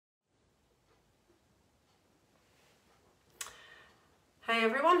Hi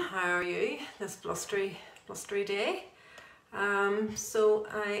everyone, how are you this blustery day? So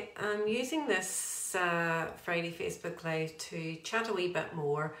I am using this Friday Facebook Live to chat a wee bit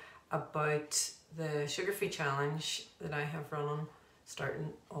more about the sugar-free challenge that I have running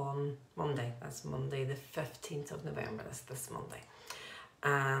starting on Monday. That's Monday the 15th of November, that's this Monday.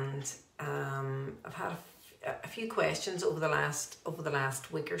 And I've had a few questions over the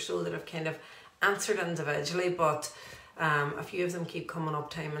last week or so that I've kind of answered individually, but a few of them keep coming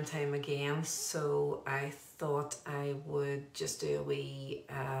up time and time again, so I thought I would just do a wee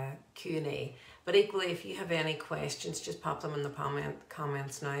Q&A. But equally, if you have any questions, just pop them in the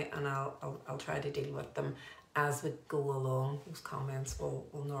comments now, and I'll try to deal with them as we go along. Those comments will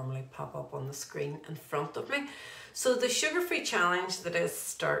normally pop up on the screen in front of me. So the sugar-free challenge that is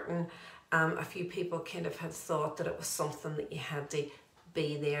starting, a few people kind of had thought that it was something that you had to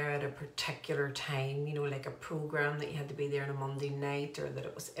be there at a particular time, you know, like a program that you had to be there on a Monday night, or that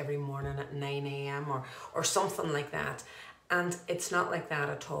it was every morning at 9 a.m. or something like that. And it's not like that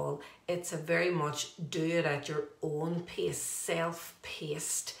at all. It's a very much do it at your own pace,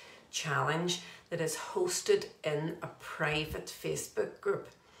 self-paced challenge that is hosted in a private Facebook group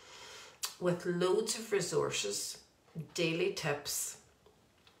with loads of resources, daily tips,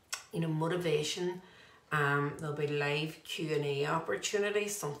 you know, motivation. There'll be live Q&A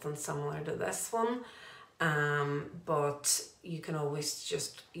opportunities, something similar to this one, but you can always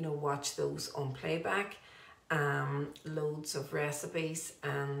just, you know, watch those on playback. Loads of recipes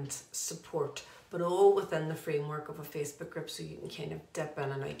and support, but all within the framework of a Facebook group, so you can kind of dip in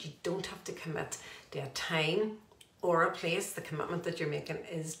and out. You don't have to commit to a time or a place. The commitment that you're making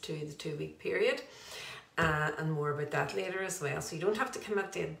is to the 2-week period. And more about that later as well. So you don't have to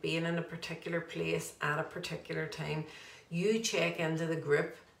commit to being in a particular place at a particular time. You check into the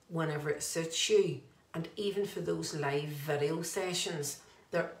group whenever it suits you. And even for those live video sessions,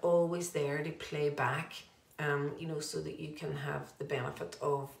 they're always there to play back, you know, so that you can have the benefit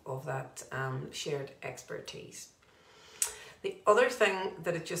of that shared expertise. The other thing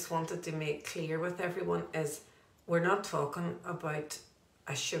that I just wanted to make clear with everyone is we're not talking about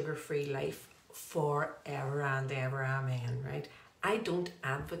a sugar-free life forever and ever, amen, right? I don't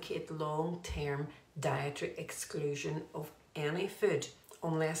advocate long-term dietary exclusion of any food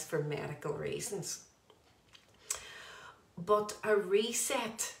unless for medical reasons. But a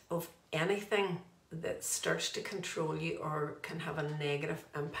reset of anything that starts to control you or can have a negative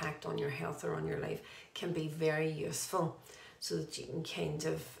impact on your health or on your life can be very useful, so that you can kind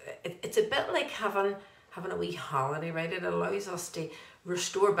of, it's a bit like having a wee holiday, right? It allows us to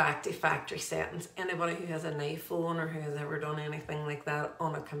restore back to factory settings. Anybody who has an iPhone or who has ever done anything like that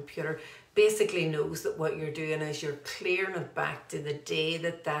on a computer basically knows that what you're doing is you're clearing it back to the day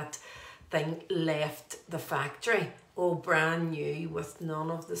that thing left the factory, all brand new, with none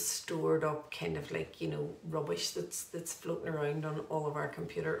of the stored up kind of, like, you know, rubbish that's floating around on all of our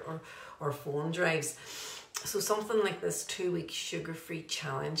computer or phone drives. So something like this 2-week sugar-free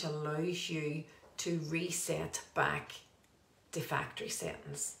challenge allows you to reset back to factory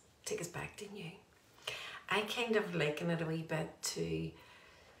settings, take us back to new. I kind of liken it a wee bit to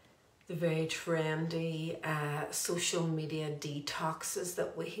the very trendy social media detoxes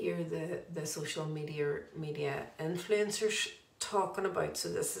that we hear the social media influencers talking about. So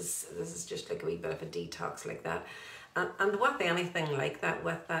this is just like a wee bit of a detox like that. And with anything like that,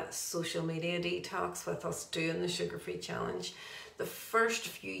 with that social media detox, with us doing the sugar-free challenge, the first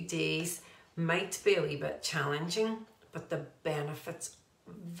few days might be a wee bit challenging, but the benefits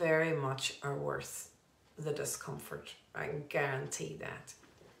very much are worth the discomfort. I can guarantee that.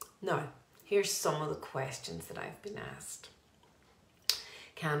 Now, here's some of the questions that I've been asked.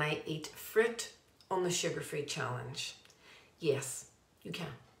 Can I eat fruit on the sugar-free challenge? Yes, you can.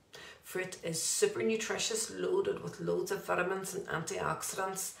 Fruit is super nutritious, loaded with loads of vitamins and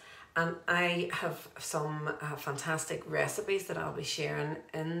antioxidants. And I have some fantastic recipes that I'll be sharing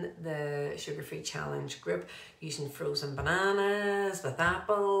in the sugar-free challenge group, using frozen bananas, with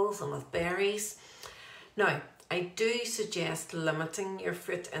apples and with berries. Now, I do suggest limiting your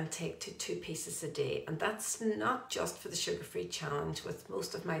fruit intake to 2 pieces a day. And that's not just for the sugar-free challenge. With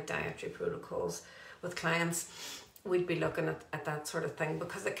most of my dietary protocols with clients, we'd be looking at that sort of thing,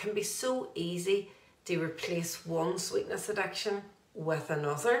 because it can be so easy to replace one sweetness addiction with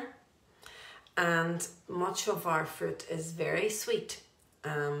another. And much of our fruit is very sweet.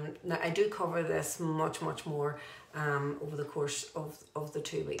 Now, I do cover this much more over the course of the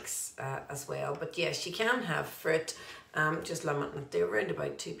 2 weeks as well. But yes, you can have fruit, just limiting it to around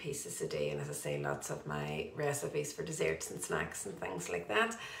about 2 pieces a day. And as I say, lots of my recipes for desserts and snacks and things like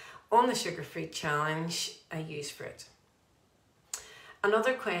that. On the sugar-free challenge, I use fruit.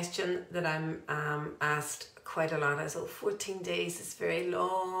 Another question that I'm asked quite a lot is, 14 days is very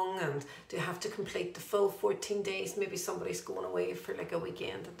long, and do you have to complete the full 14 days? Maybe somebody's going away for like a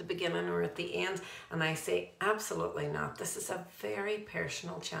weekend at the beginning or at the end. And I say, absolutely not. This is a very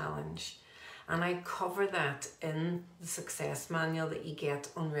personal challenge. And I cover that in the success manual that you get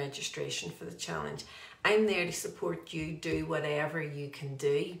on registration for the challenge. I'm there to support you, do whatever you can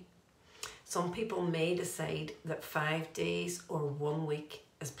do. Some people may decide that 5 days or 1 week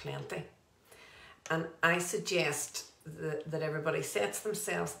is plenty. And I suggest that everybody sets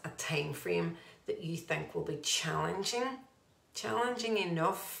themselves a time frame that you think will be challenging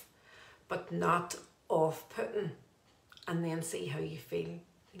enough, but not off-putting, and then see how you feel,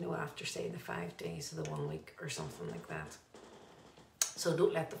 after say the 5 days or the 1 week or something like that. So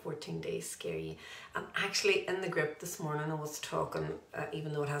don't let the 14 days scare you. And actually in the group this morning I was talking,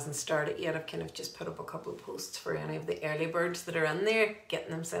 even though it hasn't started yet, I've kind of just put up a couple of posts for any of the early birds that are in there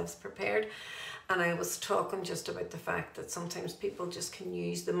getting themselves prepared. And I was talking just about the fact that sometimes people just can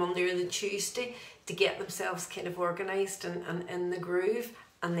use the Monday or the Tuesday to get themselves kind of organised and in the groove,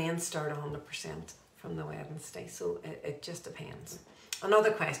 and then start 100% from the Wednesday. So it just depends.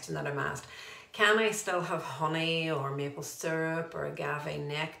 Another question that I'm asked, can I still have honey or maple syrup or agave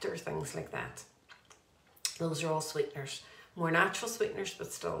nectar, things like that? Those are all sweeteners. More natural sweeteners,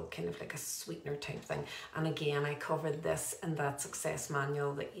 but still kind of like a sweetener type thing. And again, I covered this in that success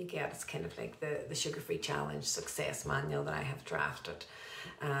manual that you get. It's kind of like the Sugar-Free Challenge success manual that I have drafted.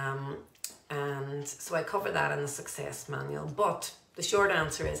 And so I cover that in the success manual. But the short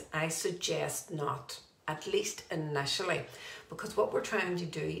answer is I suggest not, at least initially, because what we're trying to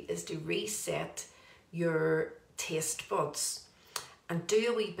do is to reset your taste buds and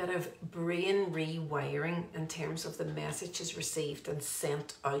do a wee bit of brain rewiring in terms of the messages received and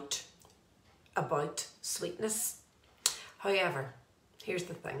sent out about sweetness. However, here's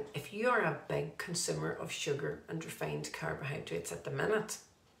the thing. If you are a big consumer of sugar and refined carbohydrates at the minute,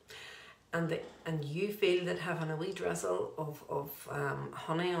 and you feel that having a wee drizzle of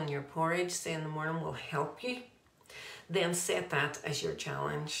honey on your porridge, say in the morning, will help you, then set that as your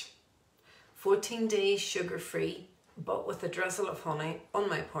challenge. 14 days sugar-free, but with a drizzle of honey on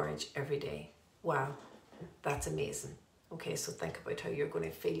my porridge every day. Wow, that's amazing. Okay, so think about how you're going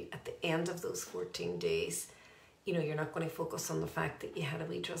to feel at the end of those 14 days. You're not going to focus on the fact that you had a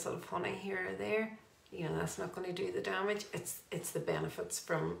wee drizzle of honey here or there. That's not going to do the damage. It's the benefits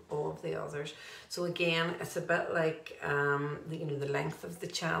from all of the others. So again, it's a bit like the length of the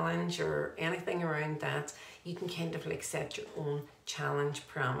challenge or anything around that. You can kind of like set your own challenge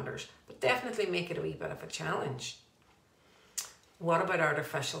parameters, but definitely make it a wee bit of a challenge. What about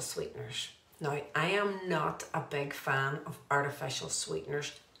artificial sweeteners? Now, I am not a big fan of artificial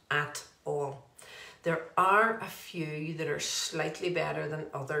sweeteners at all. There are a few that are slightly better than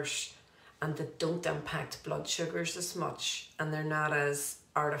others and that don't impact blood sugars as much, and they're not as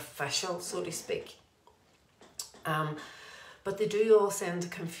artificial, so to speak. But they do all send a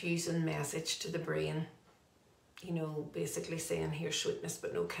confusing message to the brain. Basically saying here's sweetness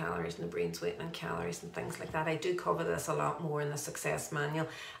but no calories, and the brain's waiting on calories and things like that. I do cover this a lot more in the success manual,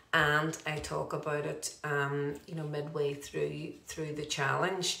 and I talk about it midway through the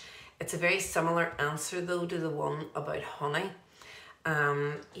challenge. It's a very similar answer though to the one about honey.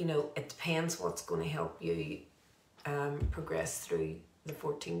 It depends what's going to help you progress through the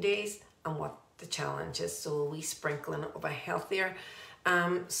 14 days and what the challenge is. So we sprinkling of a healthier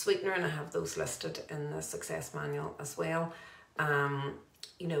sweetener, and I have those listed in the success manual as well.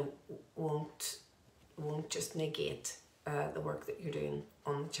 Won't just negate the work that you're doing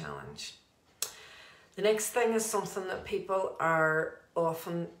on the challenge. The next thing is something that people are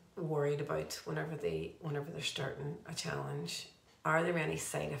often worried about whenever they're starting a challenge. Are there any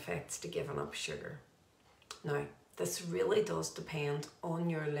side effects to giving up sugar? Now, this really does depend on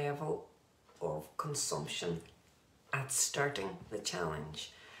your level of consumption at starting the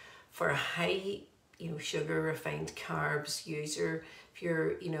challenge. For a high, sugar, refined carbs user, if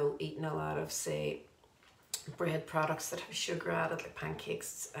you're, eating a lot of, say, bread products that have sugar added, like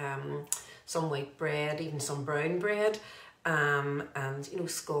pancakes, some white bread, even some brown bread, and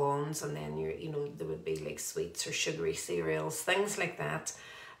scones, and then there would be like sweets or sugary cereals, things like that,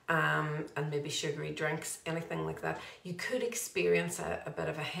 and maybe sugary drinks, anything like that. You could experience a bit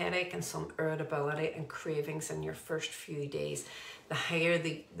of a headache and some irritability and cravings in your first few days. The higher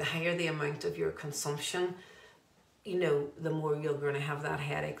the amount of your consumption, the more you're going to have that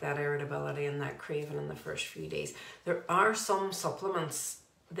headache, that irritability, and that craving in the first few days. There are some supplements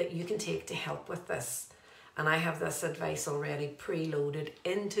that you can take to help with this. And I have this advice already preloaded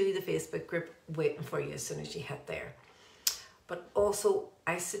into the Facebook group waiting for you as soon as you hit there. But also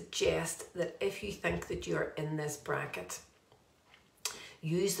I suggest that if you think that you're in this bracket,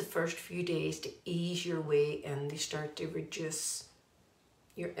 use the first few days to ease your way in, to start to reduce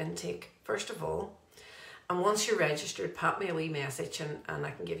your intake first of all. And once you're registered, pop me a wee message and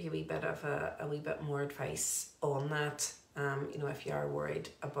I can give you a wee bit of a wee bit more advice on that. You know, if you are worried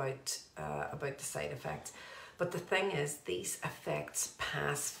about the side effects. But the thing is, these effects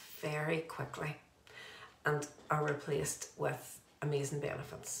pass very quickly and are replaced with amazing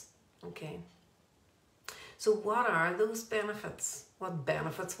benefits. Okay. So what are those benefits? What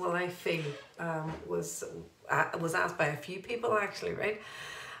benefits will I feel? Was asked by a few people actually, right?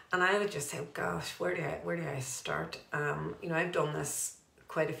 And I would just say, oh gosh, where do I start? You know, I've done this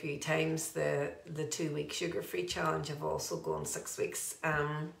quite a few times. The 2-week sugar-free challenge. I've also gone 6 weeks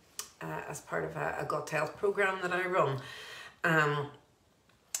as part of a gut health program that I run.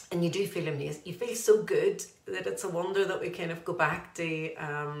 And you do feel amazing. You feel so good that it's a wonder that we kind of go back to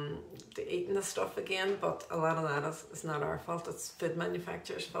eating the stuff again. But a lot of that is not our fault. It's food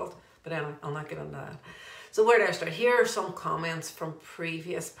manufacturers' fault. But anyway, I'll not get into that. So where do I start? Here are some comments from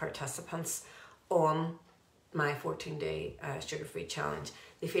previous participants on my 14-day sugar-free challenge.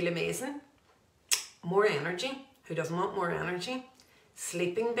 They feel amazing. More energy. Who doesn't want more energy?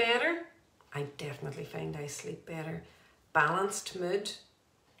 Sleeping better. I definitely find I sleep better. Balanced mood.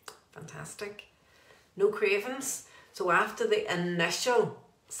 Fantastic. No cravings. So after the initial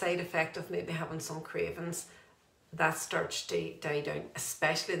side effect of maybe having some cravings, that starts to die down,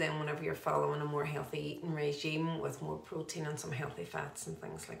 especially then whenever you're following a more healthy eating regime with more protein and some healthy fats and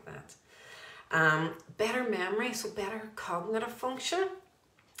things like that. Better memory, so better cognitive function.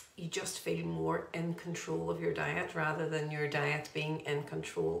 You just feel more in control of your diet rather than your diet being in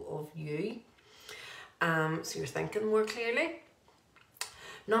control of you. So you're thinking more clearly.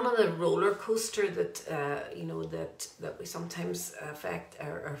 None of the roller coaster that you know that we sometimes affect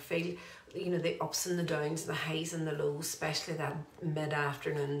or feel, you know, the ups and the downs, the highs and the lows, especially that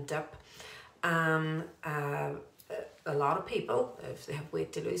mid-afternoon dip. A lot of people, if they have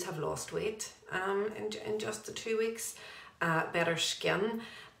weight to lose, have lost weight in just the 2 weeks. Better skin,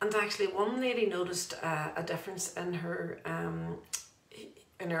 and actually one lady noticed a difference in her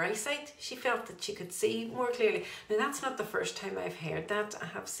eyesight. She felt that she could see more clearly. Now that's not the first time I've heard that. I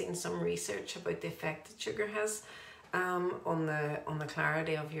have seen some research about the effect that sugar has on the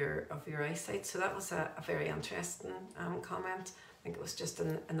clarity of your eyesight. So that was a very interesting comment. I think it was just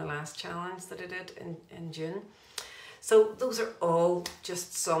in the last challenge that I did in June. So those are all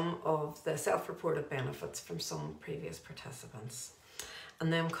just some of the self-reported benefits from some previous participants.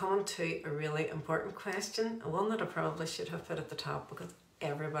 And then coming to a really important question, one that I probably should have put at the top because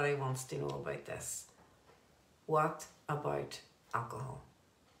everybody wants to know about this. What about alcohol?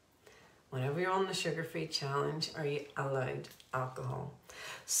 Whenever you're on the sugar-free challenge, are you allowed alcohol?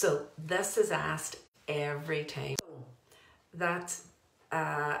 So this is asked every time. That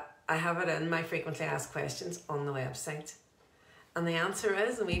I have it in my frequently asked questions on the website. And the answer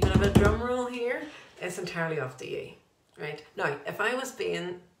is, and we even have a drum roll here, it's entirely up to you. Right? Now, if I was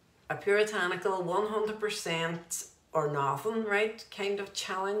being a puritanical 100% or nothing, right, kind of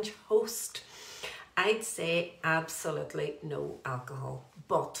challenge host, I'd say absolutely no alcohol.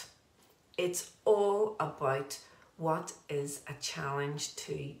 But it's all about what is a challenge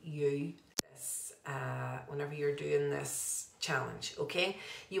to you whenever you're doing this challenge, okay?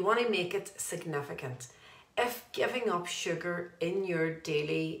 You want to make it significant. If giving up sugar in your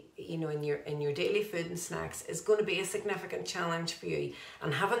daily, you know, in your daily food and snacks is going to be a significant challenge for you,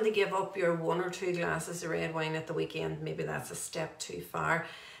 and having to give up your 1 or 2 glasses of red wine at the weekend, maybe that's a step too far,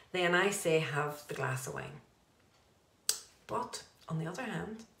 then I say have the glass of wine. But on the other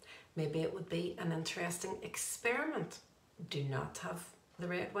hand, maybe it would be an interesting experiment. Do not have the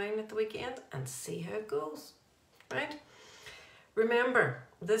red wine at the weekend and see how it goes, right? Remember,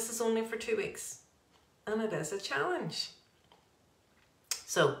 this is only for 2 weeks. And it is a challenge.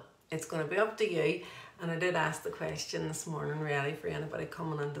 So it's going to be up to you. And I did ask the question this morning really for anybody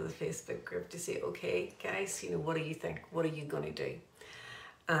coming into the Facebook group to say, okay guys, you know, what do you think? What are you going to do?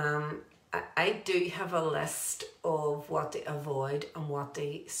 I do have a list of what to avoid and what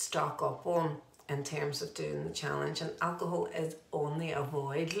to stock up on in terms of doing the challenge. And alcohol is on the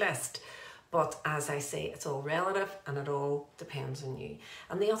avoid list. But as I say, it's all relative and it all depends on you.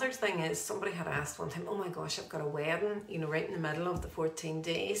 And the other thing is, somebody had asked one time, oh my gosh, I've got a wedding, you know, right in the middle of the 14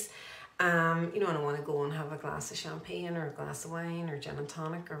 days. You know, and I want to go and have a glass of champagne or a glass of wine or gin and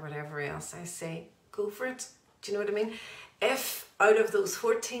tonic or whatever else. I say, go for it. Do you know what I mean? If out of those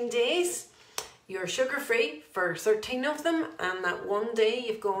 14 days, you're sugar-free for 13 of them and that one day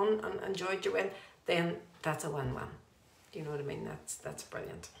you've gone and enjoyed your wedding, then that's a win-win. Do you know what I mean? That's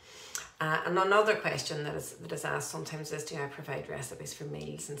brilliant. And another question that is asked sometimes is, do I provide recipes for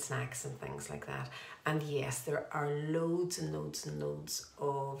meals and snacks and things like that? And yes, there are loads and loads and loads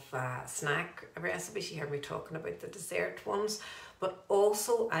of snack recipes. You heard me talking about the dessert ones, but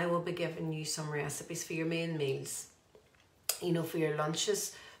also I will be giving you some recipes for your main meals, you know, for your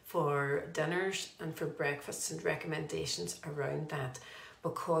lunches, for dinners and for breakfasts, and recommendations around that.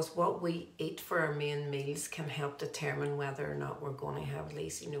 Because what we eat for our main meals can help determine whether or not we're going to have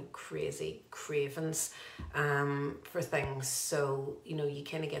these, you know, crazy cravings for things. So, you know, you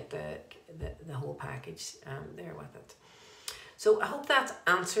kind of get the whole package there with it. So I hope that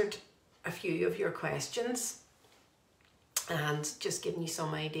answered a few of your questions and just giving you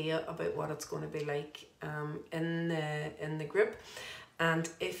some idea about what it's going to be like in the group. And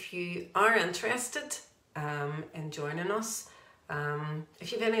if you are interested in joining us,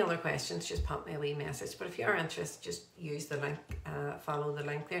 if you have any other questions, just pop me a wee message. But if you are interested, just use the link, follow the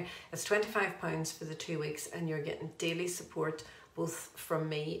link there. It's £25 for the 2 weeks, and you're getting daily support both from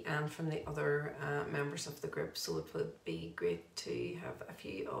me and from the other members of the group. So it would be great to have a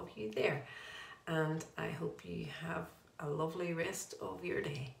few of you there. And I hope you have a lovely rest of your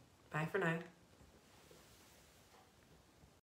day. Bye for now.